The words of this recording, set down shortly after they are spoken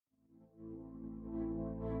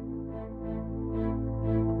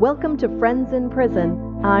Welcome to Friends in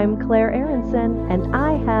Prison. I'm Claire Aronson, and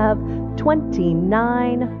I have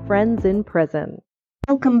 29 friends in prison.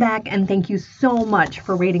 Welcome back, and thank you so much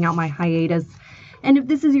for waiting out my hiatus. And if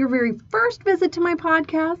this is your very first visit to my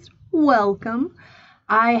podcast, welcome.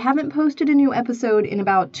 I haven't posted a new episode in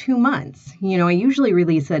about 2 months. I usually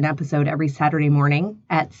release an episode every Saturday morning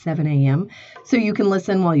at 7 a.m. so you can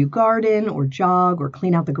listen while you garden or jog or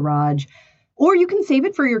clean out the garage. Or you can save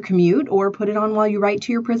it for your commute or put it on while you write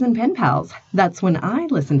to your prison pen pals. That's when I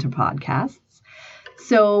listen to podcasts.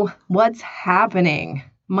 So what's happening?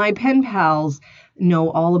 My pen pals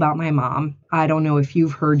know all about my mom. I don't know if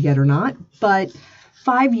you've heard yet or not, but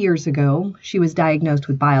 5 years ago, she was diagnosed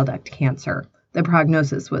with bile duct cancer. The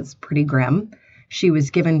prognosis was pretty grim. She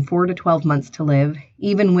was given 4 to 12 months to live,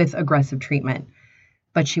 even with aggressive treatment.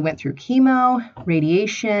 But she went through chemo,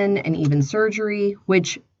 radiation, and even surgery,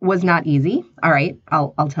 which was not easy. All right,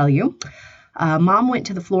 I'll tell you. Mom went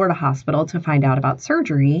to the Florida hospital to find out about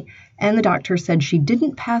surgery, and the doctor said she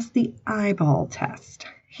didn't pass the eyeball test.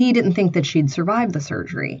 He didn't think that she'd survive the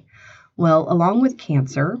surgery. Well, along with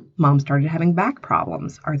cancer, Mom started having back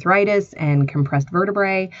problems, arthritis, and compressed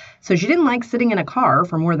vertebrae, so she didn't like sitting in a car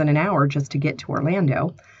for more than an hour just to get to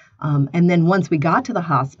Orlando. And then once we got to the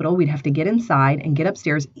hospital, we'd have to get inside and get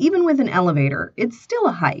upstairs, even with an elevator. It's still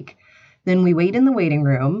a hike. Then we wait in the waiting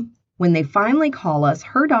room. When they finally call us,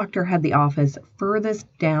 her doctor had the office furthest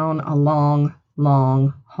down a long,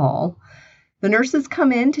 long hall. The nurses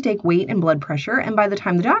come in to take weight and blood pressure, and by the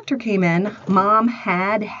time the doctor came in, Mom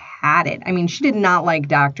had it. I mean, she did not like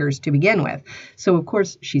doctors to begin with. So, of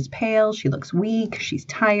course, she's pale, she looks weak, she's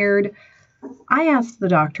tired. I asked the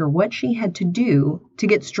doctor what she had to do to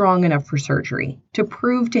get strong enough for surgery, to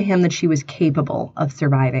prove to him that she was capable of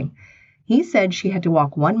surviving. He said she had to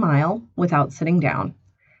walk 1 mile without sitting down.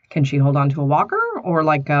 Can she hold on to a walker or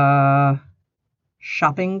like a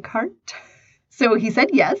shopping cart? So he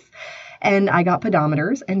said yes. And I got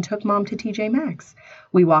pedometers and took Mom to TJ Maxx.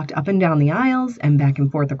 We walked up and down the aisles and back and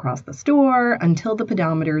forth across the store until the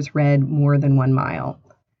pedometers read more than 1 mile.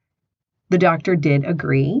 The doctor did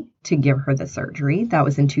agree to give her the surgery. That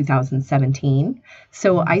was in 2017.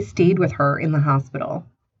 So I stayed with her in the hospital.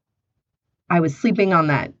 I was sleeping on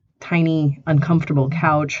that tiny, uncomfortable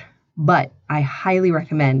couch, but I highly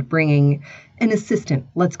recommend bringing an assistant.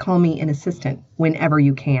 Let's call me an assistant whenever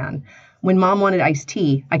you can. When Mom wanted iced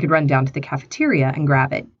tea, I could run down to the cafeteria and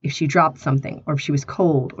grab it. If she dropped something, or if she was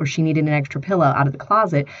cold, or she needed an extra pillow out of the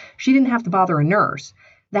closet, she didn't have to bother a nurse.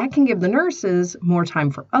 That can give the nurses more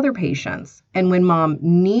time for other patients. And when Mom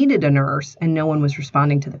needed a nurse and no one was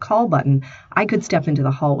responding to the call button, I could step into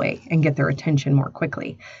the hallway and get their attention more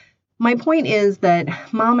quickly. My point is that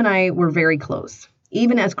Mom and I were very close.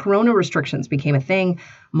 Even as corona restrictions became a thing,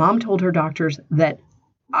 Mom told her doctors that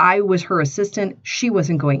I was her assistant. She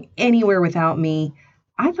wasn't going anywhere without me.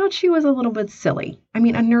 I thought she was a little bit silly. I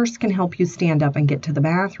mean, a nurse can help you stand up and get to the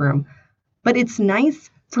bathroom, but it's nice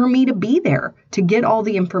for me to be there, to get all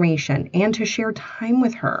the information and to share time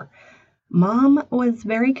with her. Mom was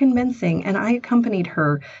very convincing, and I accompanied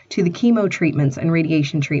her to the chemo treatments and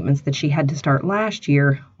radiation treatments that she had to start last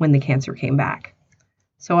year when the cancer came back.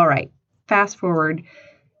 So, all right, fast forward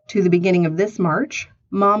to the beginning of this March.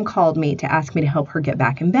 Mom called me to ask me to help her get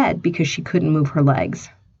back in bed because she couldn't move her legs.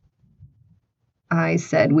 I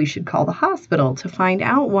said we should call the hospital to find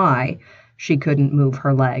out why she couldn't move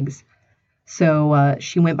her legs. So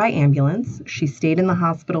she went by ambulance. She stayed in the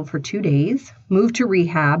hospital for 2 days, moved to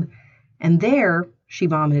rehab, and there she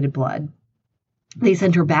vomited blood. They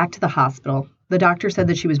sent her back to the hospital. The doctor said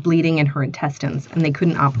that she was bleeding in her intestines and they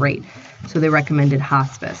couldn't operate, so they recommended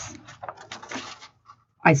hospice.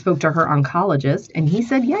 I spoke to her oncologist, and he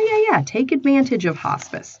said, yeah, take advantage of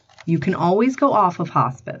hospice. You can always go off of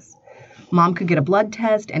hospice. Mom could get a blood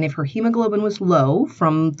test, and if her hemoglobin was low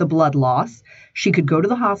from the blood loss, she could go to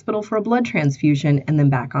the hospital for a blood transfusion and then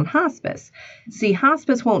back on hospice. See,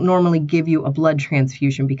 hospice won't normally give you a blood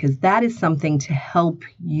transfusion because that is something to help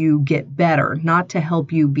you get better, not to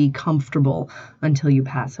help you be comfortable until you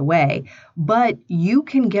pass away. But you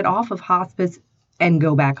can get off of hospice and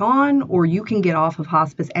go back on, or you can get off of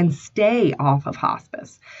hospice and stay off of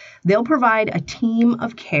hospice. They'll provide a team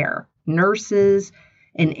of care, nurses,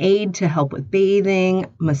 an aide to help with bathing,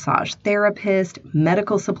 massage therapist,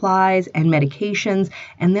 medical supplies, and medications,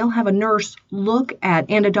 and they'll have a nurse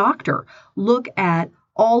and a doctor look at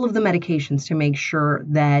all of the medications to make sure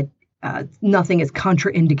that nothing is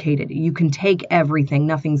contraindicated. You can take everything.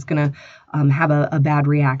 Nothing's going to have a bad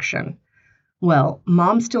reaction. Well,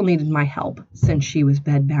 Mom still needed my help since she was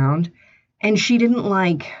bedbound, and she didn't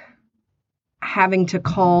like having to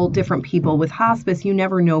call different people. With hospice, you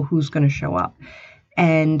never know who's going to show up.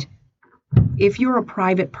 And if you're a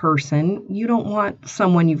private person, you don't want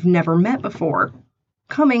someone you've never met before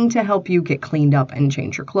coming to help you get cleaned up and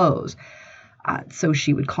change your clothes. So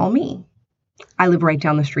she would call me. I live right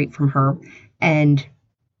down the street from her, and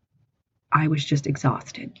I was just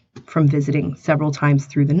exhausted from visiting several times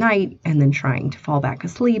through the night and then trying to fall back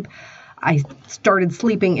asleep. I started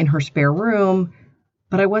sleeping in her spare room,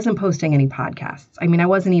 but I wasn't posting any podcasts. I mean, I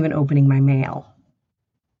wasn't even opening my mail.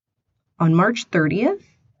 On March 30th,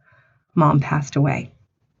 Mom passed away.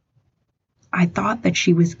 I thought that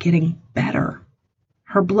she was getting better.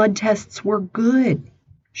 Her blood tests were good.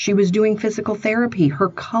 She was doing physical therapy. Her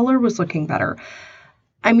color was looking better.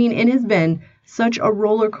 I mean, it has been such a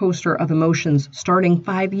roller coaster of emotions starting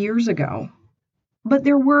 5 years ago. But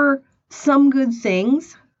there were some good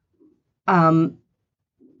things.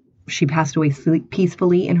 She passed away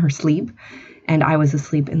peacefully in her sleep, and I was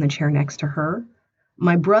asleep in the chair next to her.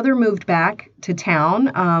 My brother moved back to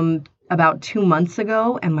town about 2 months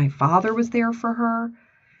ago, and my father was there for her.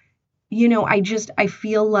 You know, I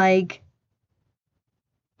feel like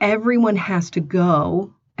everyone has to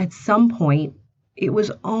go at some point. It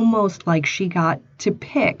was almost like she got to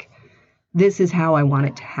pick, this is how I want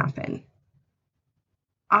it to happen.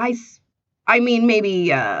 I mean,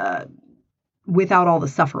 maybe without all the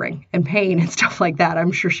suffering and pain and stuff like that,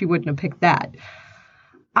 I'm sure she wouldn't have picked that.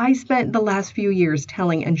 I spent the last few years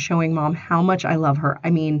telling and showing Mom how much I love her.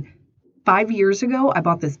 I mean, 5 years ago, I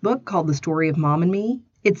bought this book called The Story of Mom and Me.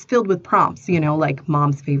 It's filled with prompts, you know, like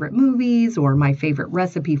Mom's favorite movies or my favorite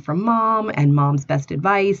recipe from Mom and Mom's best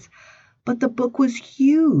advice. But the book was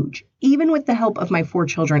huge. Even with the help of my 4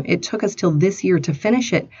 children, it took us till this year to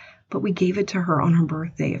finish it. But we gave it to her on her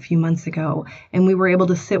birthday a few months ago, and we were able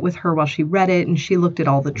to sit with her while she read it, and she looked at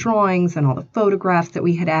all the drawings and all the photographs that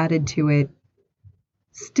we had added to it.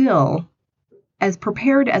 Still, as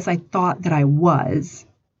prepared as I thought that I was,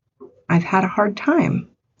 I've had a hard time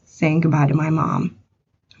saying goodbye to my mom.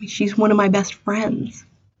 I mean, she's one of my best friends.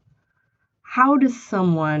 How does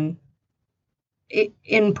someone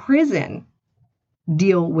in prison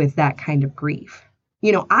deal with that kind of grief?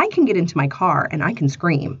 You know, I can get into my car and I can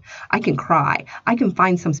scream. I can cry. I can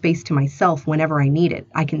find some space to myself whenever I need it.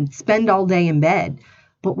 I can spend all day in bed.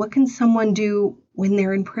 But what can someone do when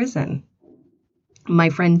they're in prison? My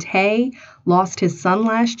friend Tay lost his son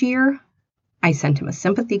last year. I sent him a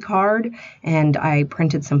sympathy card and I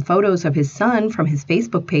printed some photos of his son from his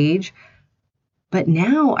Facebook page. But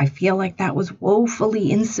now I feel like that was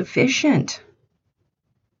woefully insufficient.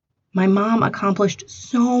 My mom accomplished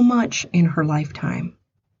so much in her lifetime.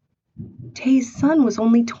 Tay's son was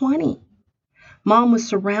only 20. Mom was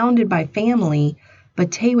surrounded by family,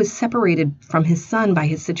 but Tay was separated from his son by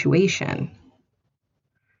his situation.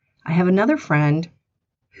 I have another friend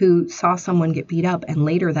who saw someone get beat up and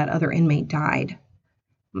later that other inmate died.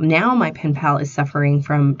 Now my pen pal is suffering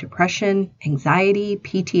from depression, anxiety,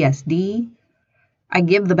 PTSD. I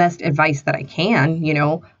give the best advice that I can,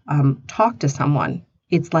 talk to someone.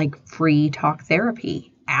 It's like free talk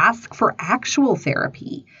therapy. Ask for actual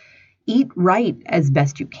therapy. Eat right as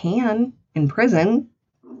best you can in prison.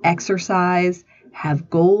 Exercise. Have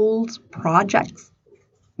goals, projects.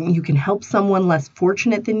 You can help someone less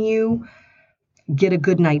fortunate than you. Get a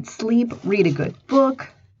good night's sleep. Read a good book.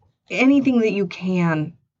 Anything that you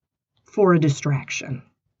can for a distraction.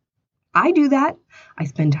 I do that. I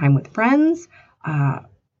spend time with friends.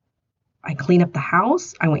 I clean up the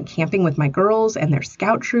house. I went camping with my girls and their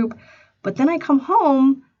scout troop. But then I come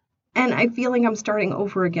home and I feel like I'm starting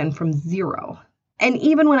over again from zero. And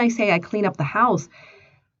even when I say I clean up the house,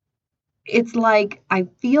 it's like I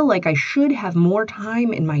feel like I should have more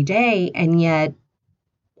time in my day, and yet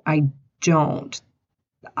I don't.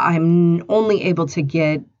 I'm only able to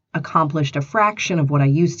get accomplished a fraction of what I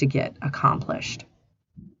used to get accomplished.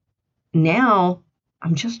 Now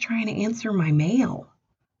I'm just trying to answer my mail.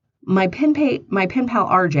 My pen pal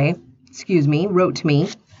RJ, wrote to me,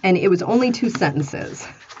 and it was only 2 sentences.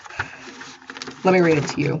 Let me read it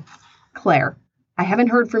to you. Claire, I haven't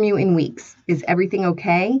heard from you in weeks. Is everything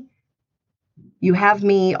okay? You have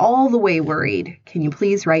me all the way worried. Can you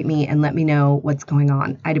please write me and let me know what's going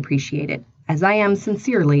on? I'd appreciate it. As I am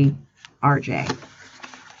sincerely, RJ.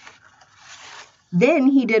 Then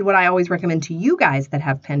he did what I always recommend to you guys that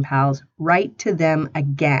have pen pals. Write to them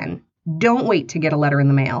again. Don't wait to get a letter in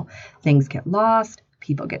the mail. Things get lost.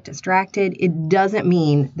 People get distracted. It doesn't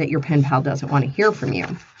mean that your pen pal doesn't want to hear from you.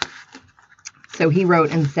 So he wrote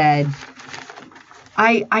and said,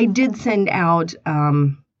 I did send out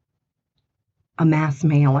a mass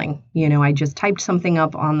mailing. I just typed something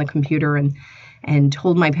up on the computer and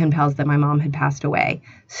told my pen pals that my mom had passed away.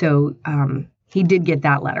 So he did get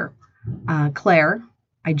that letter. Claire,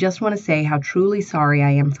 I just want to say how truly sorry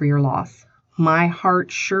I am for your loss. My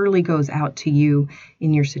heart surely goes out to you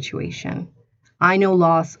in your situation. I know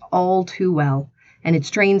loss all too well, and it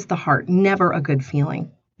strains the heart, never a good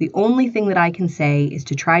feeling. The only thing that I can say is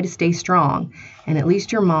to try to stay strong, and at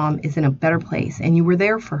least your mom is in a better place, and you were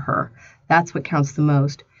there for her. That's what counts the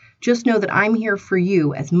most. Just know that I'm here for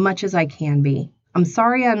you as much as I can be. I'm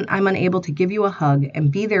sorry I'm unable to give you a hug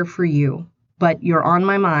and be there for you, but you're on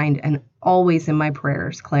my mind and always in my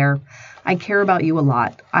prayers, Claire. I care about you a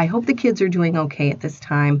lot. I hope the kids are doing okay at this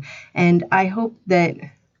time, and I hope that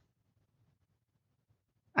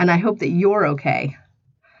you're okay.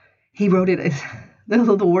 He wrote it as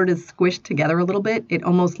the word is squished together a little bit. It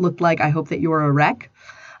almost looked like I hope that you're a wreck.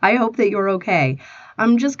 I hope that you're okay.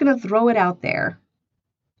 I'm just going to throw it out there.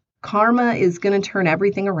 Karma is going to turn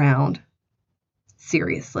everything around.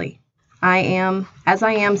 Seriously. I am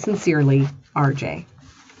sincerely, RJ.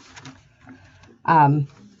 I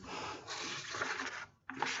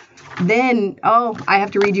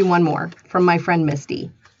have to read you one more from my friend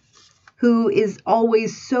Misty, who is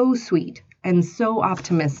always so sweet and so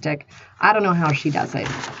optimistic. I don't know how she does it.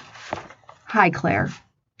 Hi, Claire.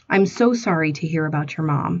 I'm so sorry to hear about your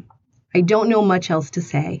mom. I don't know much else to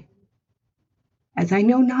say, as I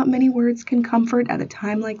know not many words can comfort at a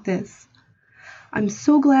time like this. I'm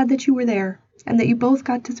so glad that you were there and that you both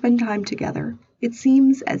got to spend time together. It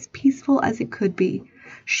seems as peaceful as it could be.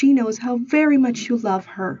 She knows how very much you love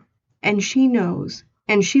her, and she knows,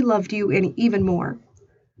 and she loved you even more.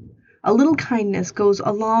 A little kindness goes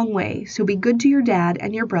a long way, so be good to your dad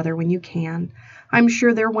and your brother when you can. I'm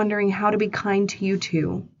sure they're wondering how to be kind to you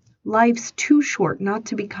too. Life's too short not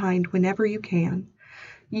to be kind whenever you can.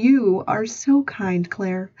 You are so kind,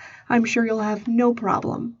 Claire. I'm sure you'll have no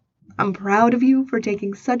problem. I'm proud of you for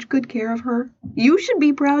taking such good care of her. You should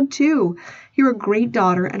be proud too. You're a great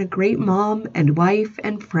daughter and a great mom and wife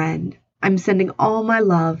and friend. I'm sending all my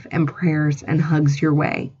love and prayers and hugs your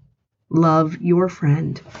way. Love, your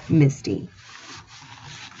friend, Misty.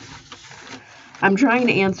 I'm trying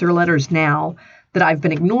to answer letters now that I've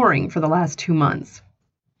been ignoring for the last 2 months.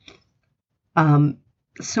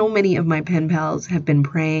 So many of my pen pals have been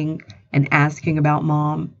praying and asking about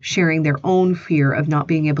mom, sharing their own fear of not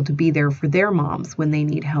being able to be there for their moms when they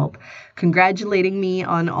need help, congratulating me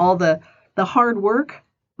on all the hard work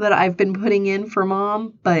that I've been putting in for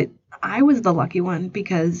mom, but I was the lucky one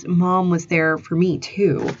because mom was there for me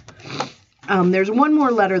too. There's one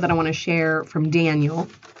more letter that I want to share from Daniel.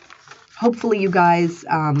 Hopefully you guys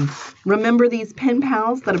remember these pen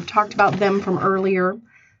pals that have talked about them from earlier.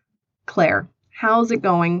 Claire, how's it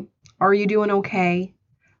going? Are you doing okay?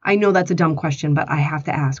 I know that's a dumb question, but I have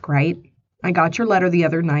to ask, right? I got your letter the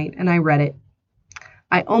other night and I read it.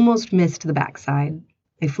 I almost missed the backside.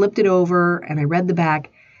 I flipped it over and I read the back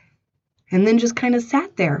and then just kind of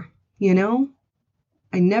sat there, you know?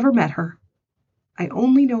 I never met her. I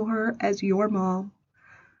only know her as your mom.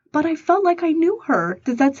 But I felt like I knew her.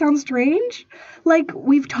 Does that sound strange? Like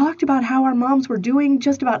we've talked about how our moms were doing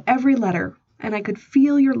just about every letter, and I could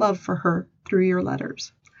feel your love for her through your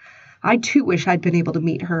letters. I too wish I'd been able to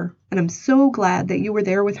meet her, and I'm so glad that you were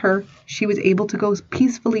there with her. She was able to go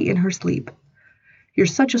peacefully in her sleep. You're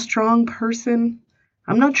such a strong person.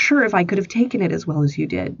 I'm not sure if I could have taken it as well as you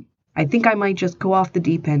did. I think I might just go off the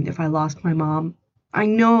deep end if I lost my mom. I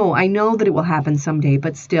know that it will happen someday,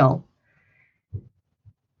 but still.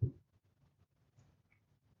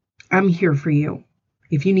 I'm here for you.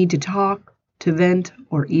 If you need to talk, to vent,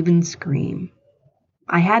 or even scream.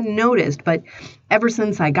 I hadn't noticed, but ever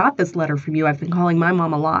since I got this letter from you, I've been calling my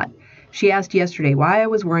mom a lot. She asked yesterday why I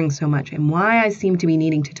was worrying so much and why I seemed to be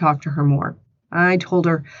needing to talk to her more. I told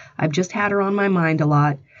her I've just had her on my mind a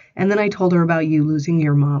lot, and then I told her about you losing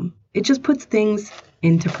your mom. It just puts things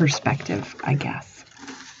into perspective, I guess.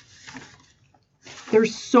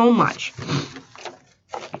 There's so much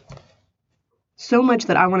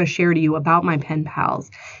that I want to share to you about my pen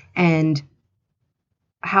pals and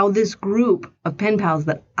how this group of pen pals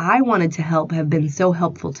that I wanted to help have been so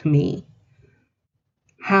helpful to me.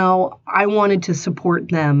 How I wanted to support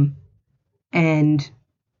them, and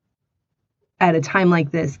at a time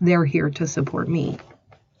like this, they're here to support me.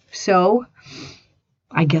 So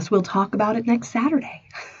I guess we'll talk about it next Saturday.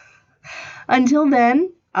 Until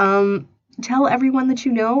then, tell everyone that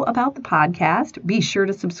you know about the podcast. Be sure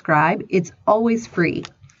to subscribe. It's always free.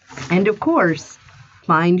 And of course,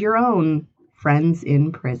 find your own friends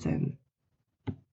in prison.